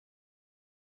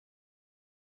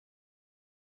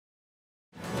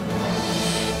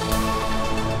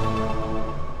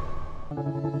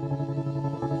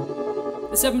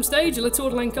The 7th stage, the Tour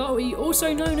de Langkawi,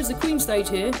 also known as the Queen Stage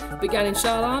here, began in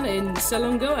Charlan in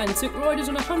Selonga and took riders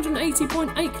on a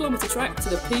 180.8km track to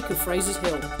the peak of Fraser's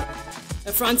Hill.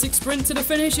 A frantic sprint to the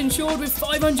finish ensured with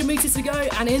 500 metres to go,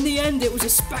 and in the end it was a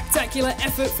spectacular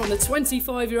effort from the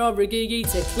 25-year-old Regigi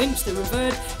to clinch the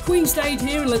revered Queen Stage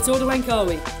here in the Tour de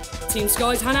Langkawi. Team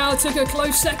Sky's Hanau took a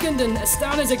close second and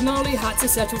Astana's Ignali had to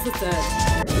settle for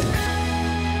third.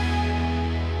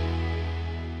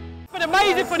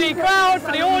 Amazing for the crowd,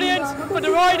 for the audience, for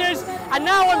the riders, and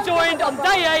now I'm joined on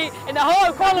day 8 in the heart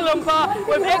of Kuala Lumpur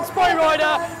with ex-pro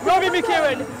rider Robbie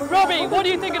McEwen. Robbie, what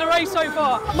do you think of the race so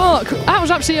far? Mark, that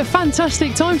was absolutely a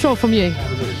fantastic time trial from you.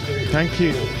 Thank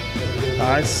you.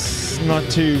 It's not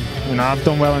too, I've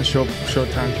done well in short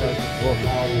time trials before.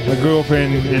 I grew up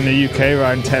in the UK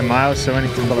riding 10 miles, so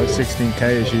anything below 16k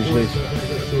is usually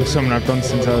something I've done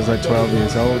since I was like 12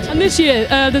 years old. And this year,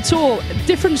 the Tour,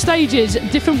 different stages,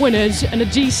 different winners, and the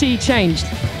GC changed.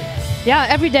 Yeah,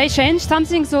 every day changed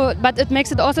something, but it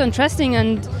makes it also interesting,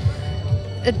 and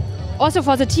it also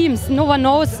for the teams. No one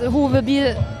knows who will be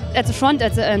at the front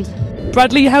at the end.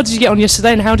 Bradley, how did you get on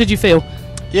yesterday, and how did you feel?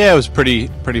 Yeah, I was pretty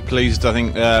pleased. I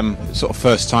think sort of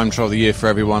first time trial of the year for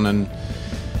everyone, and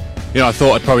I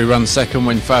thought I'd probably run second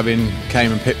when Fabian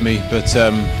came and pipped me, but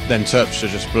then Terpstra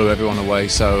just blew everyone away,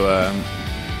 so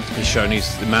he's shown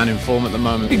he's the man in form at the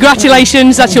moment.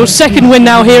 Congratulations, that's your second win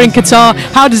now here in Qatar.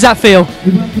 How does that feel?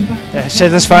 Yeah,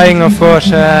 satisfying, of course.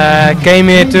 Came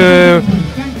here to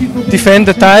defend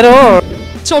the title.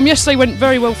 Tom, yesterday went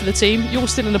very well for the team. You're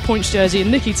still in the points jersey,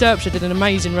 and Nicky Terpstra did an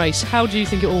amazing race. How do you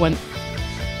think it all went?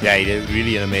 Yeah, he did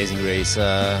really an amazing race.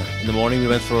 In the morning we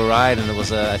went for a ride, and it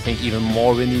was I think even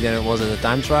more windy than it was at the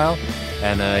time trial,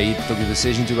 and he took the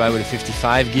decision to ride with a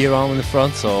 55 gear on in the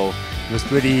front, so it was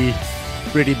pretty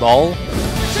ball.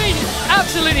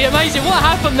 Absolutely amazing. What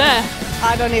happened there?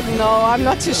 I don't even know. I'm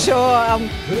not too sure.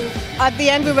 At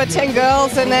the end we were 10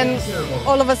 girls, and then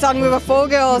all of a sudden we were 4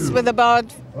 girls with about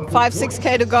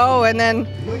 5-6k to go, and then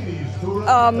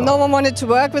no one wanted to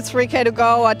work with 3k to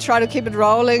go. I tried to keep it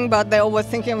rolling, but they all were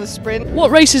thinking of a sprint.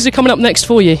 What races are coming up next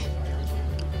for you?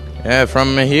 Yeah,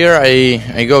 from here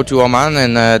I go to Oman,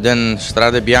 and then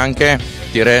Strade Bianche,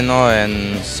 Tirreno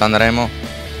and Sanremo,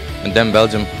 and then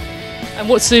Belgium. And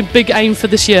what's the big aim for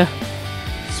this year?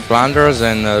 It's Flanders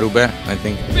and Roubaix, I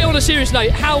think. A bit on a serious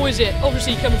note, how is it?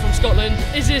 Obviously coming from Scotland,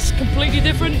 is this completely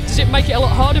different? Does it make it a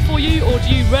lot harder for you, or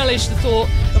do you relish the thought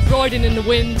of riding in the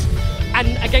wind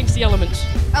and against the elements?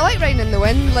 I like riding in the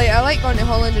wind. Like, I like going to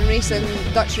Holland and racing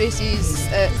Dutch races.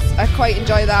 I quite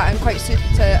enjoy that and quite suited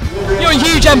to it. You're a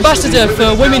huge ambassador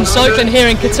for women's cycling here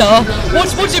in Qatar. What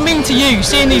does it mean to you,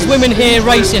 seeing these women here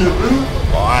racing?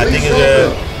 Well, I think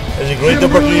it's a great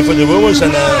opportunity for the women,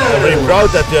 and I'm very proud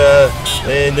that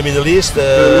in the Middle East,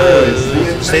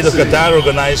 the state of Qatar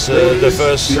organized the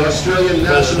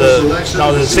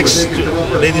now the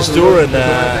 6th ladies tour, and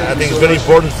I think it's very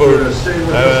important for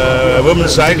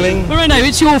women's cycling. Moreno,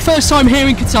 it's your first time here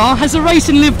in Qatar. Has the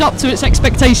racing lived up to its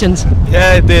expectations?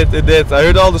 Yeah, it did. I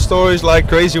heard all the stories like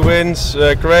crazy winds,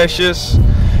 crashes,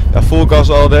 full gas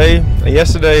all day, and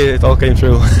yesterday it all came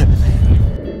true.